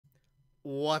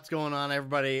What's going on,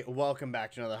 everybody? Welcome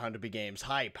back to another Hundo Games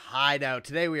Hype Hideout.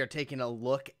 Today we are taking a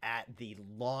look at the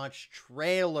launch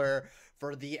trailer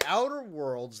for The Outer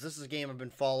Worlds. This is a game I've been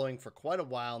following for quite a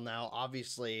while now.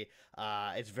 Obviously,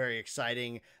 it's very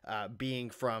exciting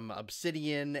being from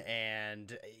Obsidian,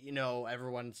 and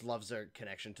everyone loves their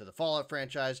connection to the Fallout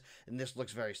franchise, and this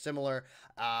looks very similar.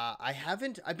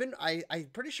 I'm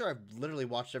pretty sure I've literally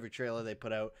watched every trailer they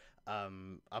put out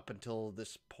up until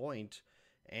this point.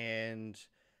 And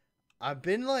I've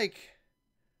been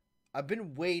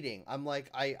waiting.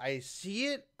 I see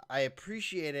it, I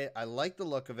appreciate it, I like the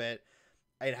look of it.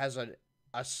 It has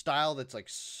a style that's like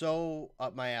so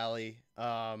up my alley.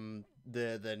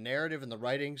 The narrative and the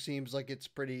writing seems like it's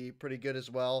pretty good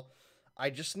as well. I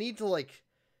just need to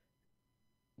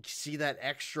see that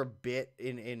extra bit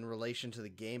in relation to the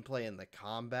gameplay and the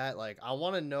combat. Like, I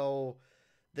want to know.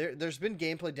 There's been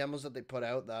gameplay demos that they put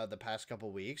out the past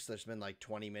couple weeks. There's been like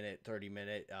 20-minute,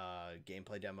 30-minute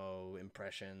gameplay demo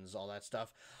impressions, all that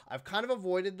stuff. I've kind of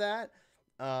avoided that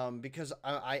because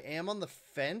I am on the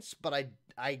fence, but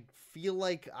I feel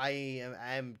like I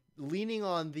am leaning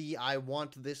on the I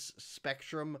want this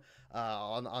spectrum,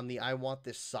 on the I want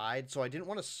this side. So I didn't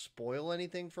want to spoil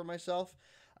anything for myself.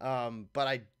 But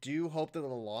I do hope that the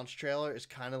launch trailer is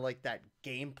kind of like that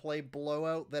gameplay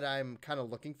blowout that I'm kind of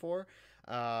looking for.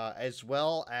 As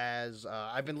well as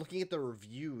I've been looking at the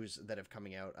reviews that have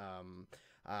coming out.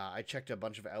 I checked a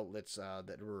bunch of outlets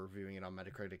that were reviewing it on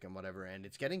Metacritic and whatever, and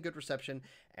it's getting good reception,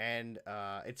 and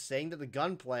it's saying that the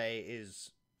gunplay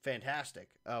is fantastic,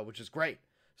 which is great.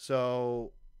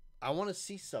 So I want to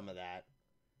see some of that.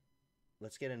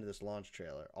 Let's get into this launch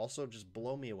trailer. Also, just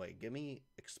blow me away. Give me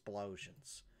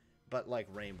explosions, but like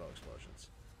rainbow explosions,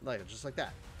 just like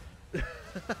that.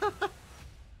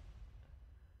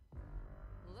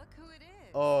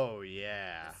 Oh,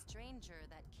 yeah. A stranger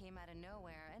that came out of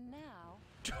nowhere and now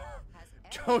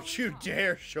Don't you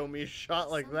dare show me a shot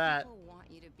like that. Some people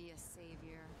want you to be a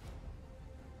savior.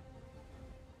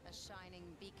 A shining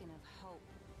beacon of hope.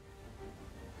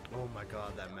 Oh my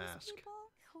god, that Those mask. people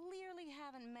clearly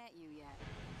haven't met you yet.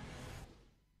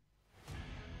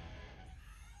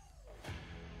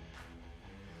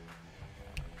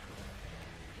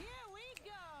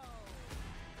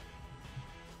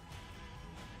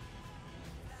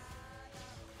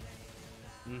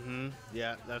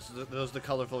 Yeah, those are the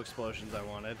colorful explosions I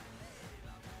wanted.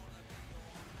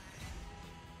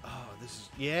 Oh, this is...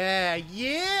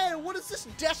 Yeah! What is this?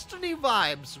 Destiny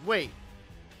vibes! Wait.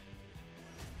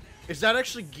 Is that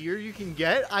actually gear you can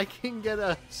get? I can get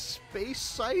a space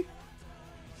scythe?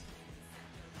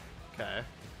 Okay.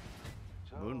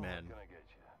 So, Moon Man. What can I get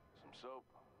you? Some soap?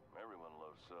 Everyone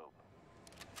loves soap.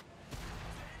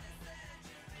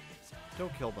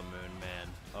 Don't kill the Moon Man.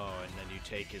 Oh, and then you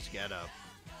take his getup.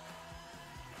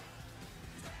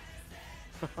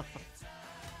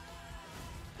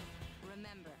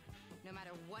 Remember, no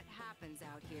matter what happens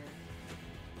out here,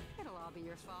 it'll all be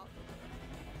your fault.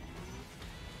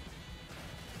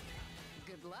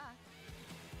 Good luck.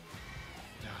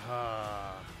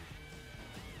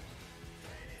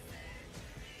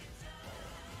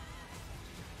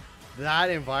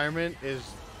 That environment is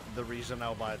the reason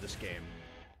I'll buy this game.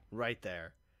 Right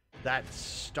there. That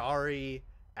starry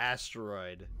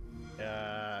asteroid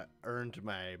earned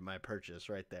my purchase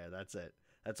right there. That's it.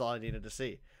 That's all I needed to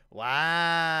see.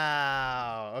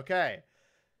 Wow. Okay.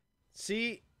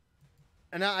 See,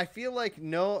 and I feel like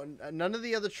none of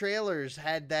the other trailers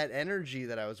had that energy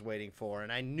that I was waiting for,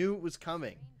 and I knew it was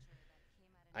coming.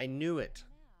 I knew it.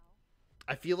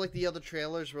 I feel like the other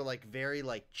trailers were very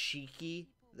cheeky.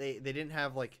 They didn't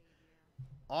have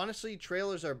honestly,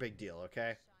 trailers are a big deal,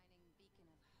 okay?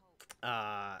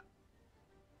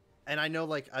 And I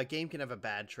know a game can have a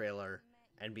bad trailer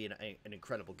and be an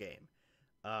incredible game.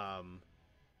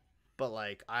 But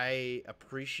I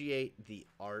appreciate the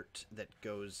art that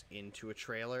goes into a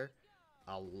trailer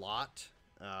a lot.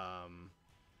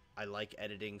 I like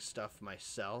editing stuff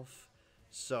myself.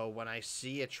 So when I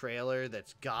see a trailer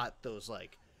that's got those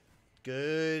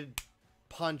good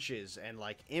punches and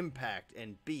impact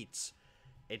and beats,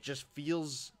 it just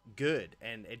feels good,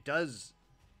 and it does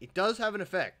have an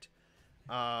effect.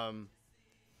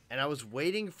 And I was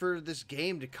waiting for this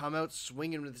game to come out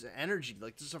swinging with this energy.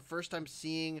 This is the first time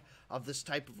seeing of this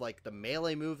type of the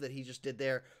melee move that he just did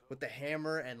there with the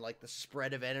hammer and the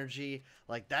spread of energy.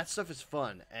 That stuff is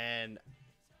fun, and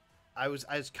I was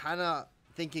kind of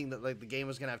thinking that the game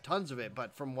was gonna have tons of it,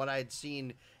 but from what I had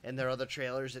seen in their other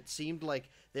trailers, it seemed like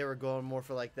they were going more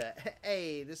for the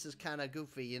hey, this is kind of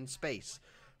goofy in space.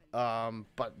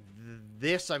 But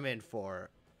this I'm in for.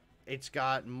 It's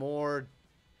got more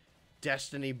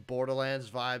Destiny Borderlands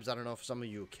vibes. I don't know if some of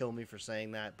you will kill me for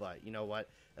saying that, but you know what?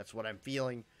 That's what I'm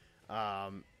feeling.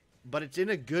 But it's in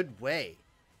a good way.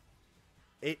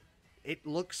 It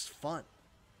looks fun.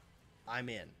 I'm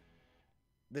in.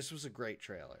 This was a great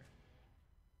trailer.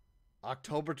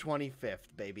 October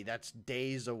 25th, baby. That's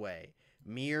days away.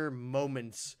 Mere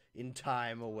moments in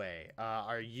time away.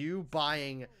 Are you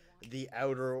buying The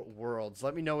Outer Worlds?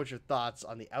 Let me know what your thoughts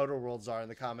on The Outer Worlds are in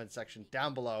the comment section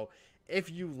down below. If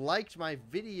you liked my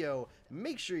video,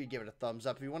 make sure you give it a thumbs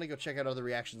up. If you want to go check out other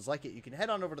reactions like it, you can head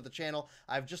on over to the channel.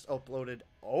 I've just uploaded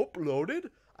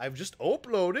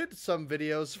some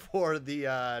videos for the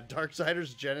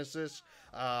Darksiders Genesis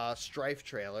Strife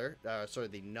trailer. Sorry,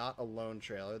 the Not Alone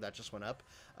trailer that just went up,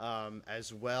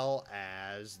 as well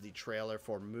as the trailer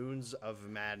for Moons of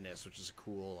Madness, which is a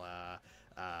cool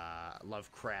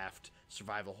Lovecraft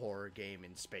survival horror game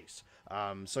in space.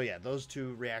 So yeah, those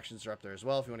two reactions are up there as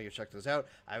well. If you want to go check those out,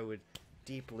 I would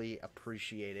deeply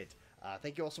appreciate it.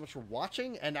 Thank you all so much for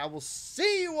watching, and I will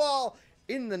see you all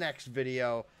in the next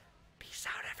video. Peace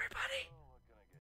out.